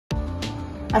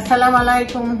আসসালামু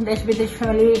আলাইকুম দেশ বিদেশ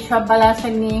ফ্যামিলি সব ভালো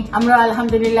আছেন নি আমরা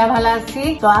আলহামদুলিল্লাহ ভালো আছি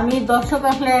তো আমি দর্শক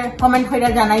আসলে কমেন্ট কইরা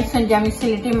জানাইছেন যে আমি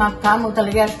সিলেটি মাখতাম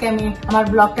ওটালে আজকে আমি আমার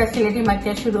ব্লগটা সিলেটি মাখতে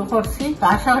শুরু করছি তো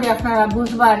আশা করি আপনারা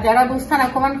বুঝবার যারা বুঝতে না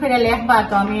কমেন্ট করে লেখবা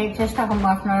তো আমি চেষ্টা করব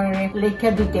আপনারা লেখা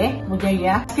দিতে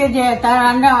বুঝাইয়া আজকে যে তার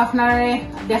রান্না আপনারা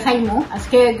দেখাইমু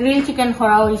আজকে গ্রিল চিকেন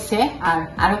করা হইছে আর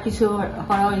আরো কিছু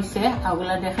করা হইছে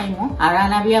ওগুলা দেখাইমু আর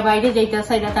আনাবিয়া বাইরে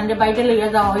যাইতাছে এটা তান্ডে বাইরে লইয়া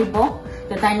যাওয়া হইব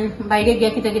তাই বাইরে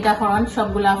গিয়ে কিতা কিতা করেন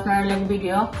সবগুলো আপনারা লাইক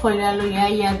ভিডিও কইরা লইয়া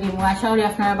ইয়া দিব আশা করি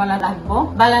আপনারা ভালো লাগবো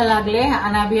ভালো লাগলে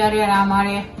আনাবিয়ারে আর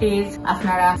আমারে প্লিজ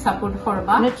আপনারা সাপোর্ট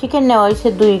করবা চিকেন নেওয়া হয়েছে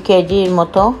 2 কেজির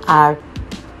মতো আর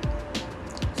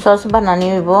সস বানানি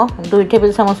হইব 2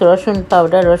 টেবিল চামচ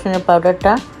রসুনের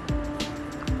পাউডারটা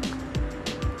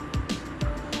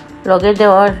লগে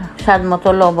দেওয়ার স্বাদ মতো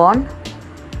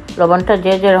লবণটা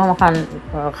যে যেরকম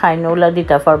খাই ওগুলা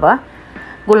দিতে পারবা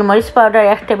গোলমরিচ পাউডার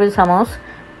 1 টেবিল চামচ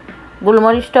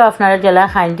গোলমরিচটা আপনারা জেলা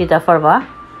খাইন দিতে পারবা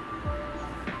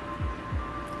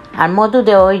আর মধু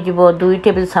দেওয়া হয়ে যাব 2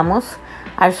 টেবিল চামচ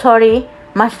আর সরি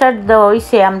মাস্টার্ড দেওয়া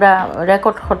হয়েছে আমরা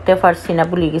রেকর্ড করতে পারছি না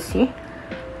ভুলে গেছি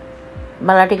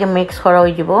বালাটিকে মিক্স করা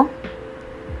হয়ে যাব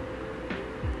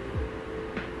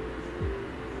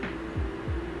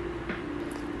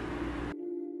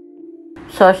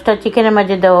সসটা চিকেনের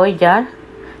মাঝে দেওয়া হয়ে যার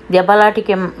দিয়ে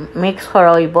বালাটিকে মিক্স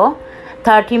করা হইব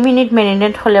 30 মিনিট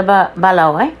ম্যারিনেট হলে ভালো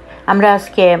হয় আমরা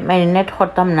আজকে ম্যারিনেট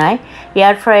করতাম না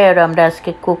এয়ার ফ্রায়ার আমরা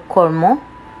আজকে কুক করবো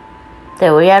তো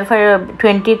এয়ার ফ্রায়ার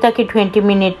 20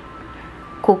 মিনিট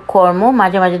কুক করবো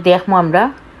মাঝে মাঝে দেখবো আমরা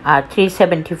আর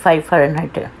 375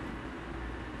 ফারেনহাইটে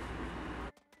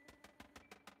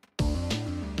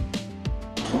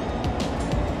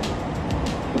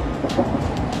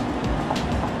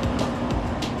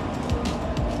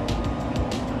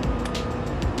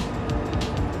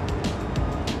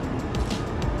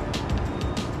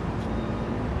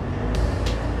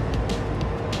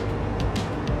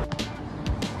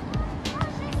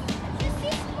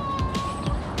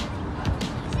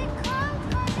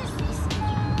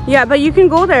Yeah, but you can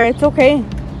go there. It's okay.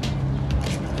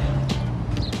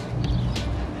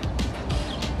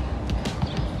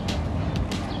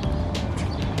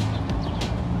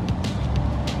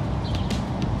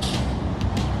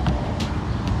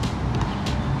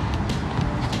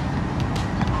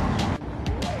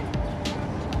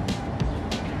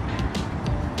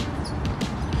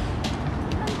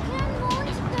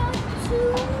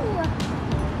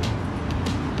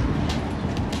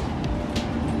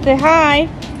 Say hi.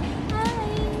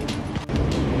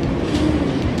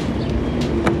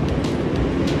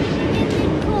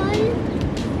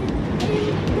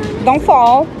 Don't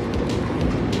fall.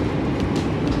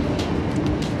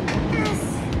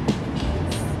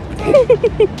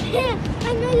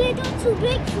 I'm a little too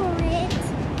big for it.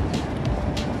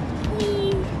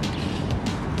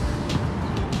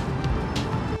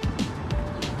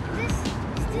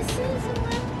 This is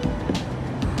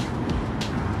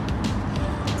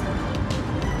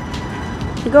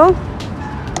Go.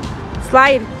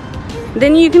 Slide.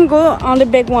 Then you can go on the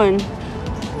big one.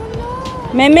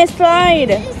 Meme,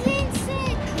 slide.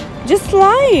 Just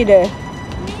slide.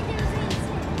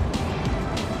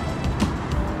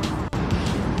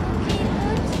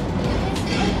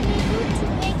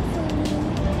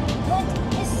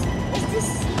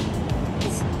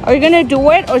 Are you gonna do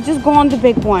it or just go on the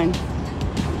big one?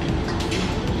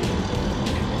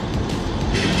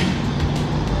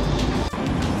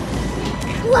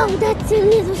 Wow, that's a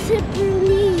little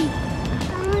slippery.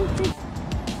 I want to.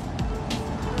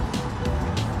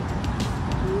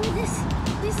 This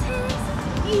has.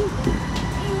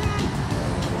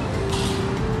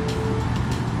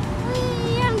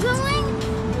 I'm going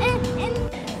and.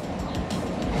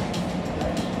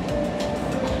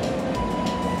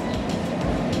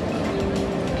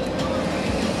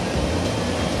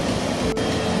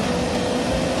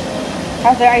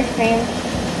 How's the ice cream?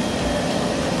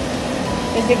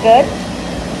 Is it good?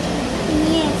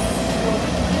 Yes.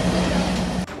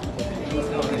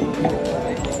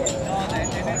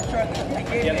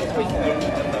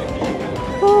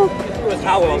 Oh.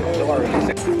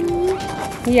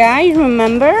 Yeah, you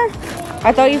remember?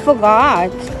 I thought you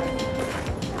forgot.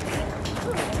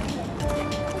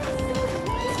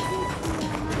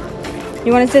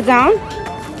 You want to sit down?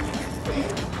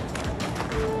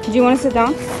 Do you want to sit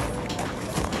down?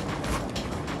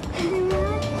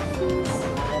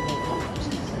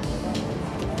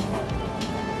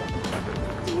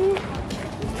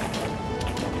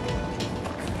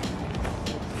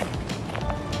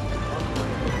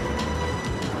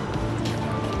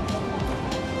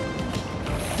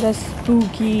 That's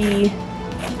spooky.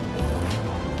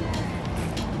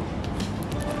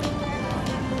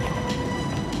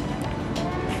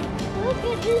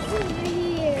 this over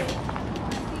here?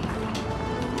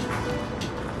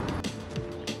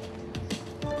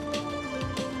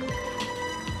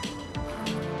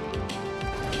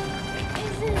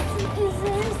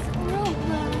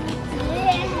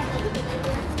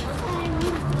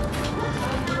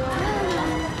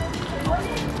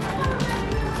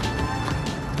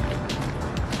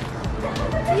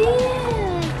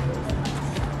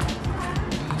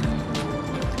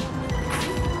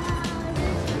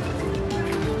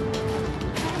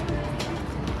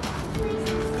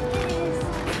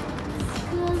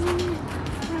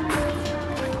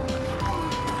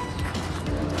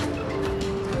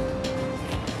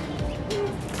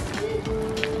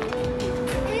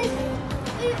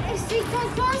 Is this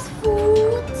robot?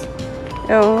 Food.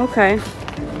 Oh, okay.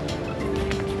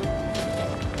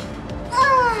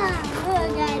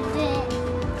 Look at it.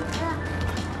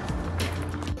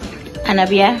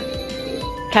 Anabia,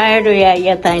 tired ya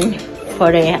yatain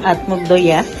for a atmuk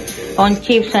doya on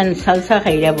chips and salsa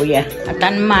khaira boya.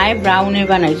 Atan my brownie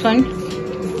banaison.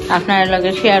 আপনার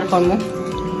লগে share করব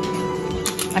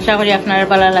আশা করি আপনার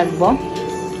ভালো লাগবে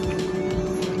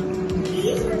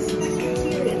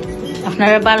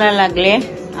আপনার ভালো লাগলে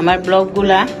আমার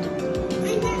ব্লগগুলা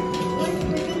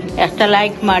একটা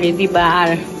লাইক মারি দিবা আর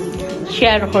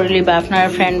শেয়ার করলিবা আপনার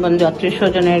ফ্রেন্ড বন্ধু আত্মীয়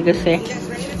স্বজনের কাছে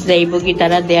যাইব কি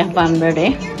তারা দেখবা আমরারে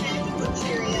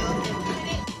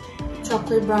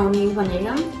Chocolate brownie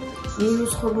vanilla. We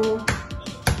use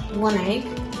 1 egg,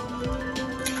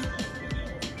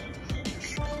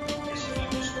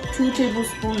 2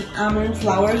 tablespoons almond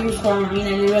flour use for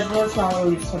and regular flour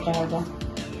use for powder.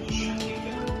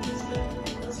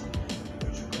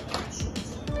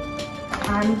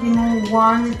 And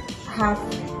 1/2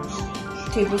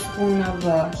 tablespoon of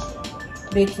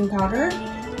baking powder.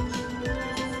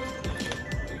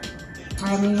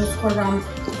 I'm going to use for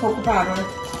cocoa powder.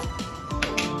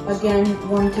 Again,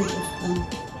 1 tablespoon.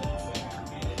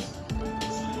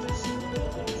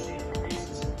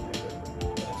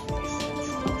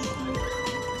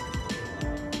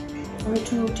 And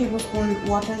 2 tablespoon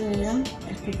water here.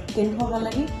 Thin hoga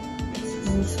lagi.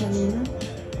 Shamima.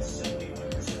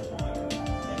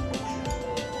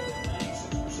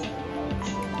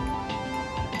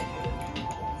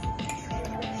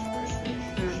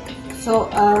 So,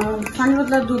 pani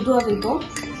badla dudh do dibo.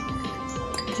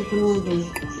 Chikunu dudh,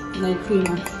 like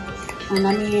creamer. And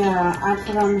then we add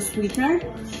some sweetener.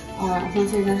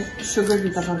 Sugar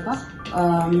dita parba.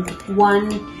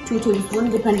 1-2 tablespoon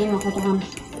depending on how ham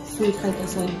sweet khaite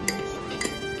sai.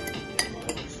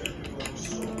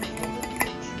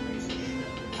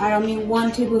 And I mean 1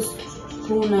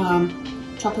 tablespoon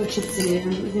chocolate chips in it.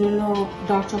 You know,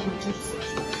 dark chocolate chips.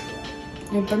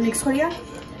 And mix koriya.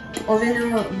 Oven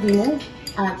remove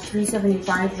at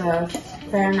 375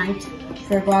 Fahrenheit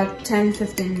for about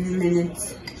 10-15 minutes.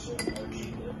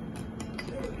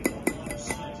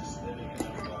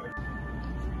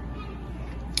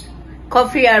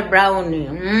 Coffee or brownie.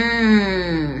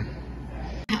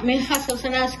 আমি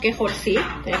খাসনা আজকে করছি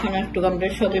এখন একটু আমরা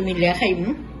সবে মিলিয়ে খাইমু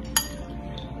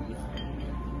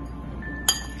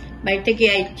বাইরে থেকে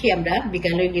আইছি আমরা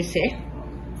বিকাল হয়ে গেছে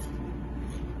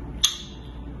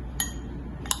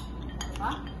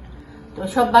তো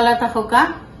সব ভালো থাকুকা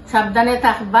সাবধানে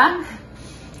থাকবা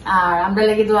আর আমরা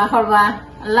লাগি দোয়া করবা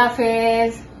আল্লাহ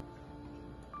হাফেজ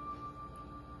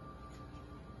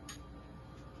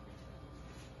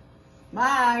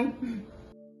বাই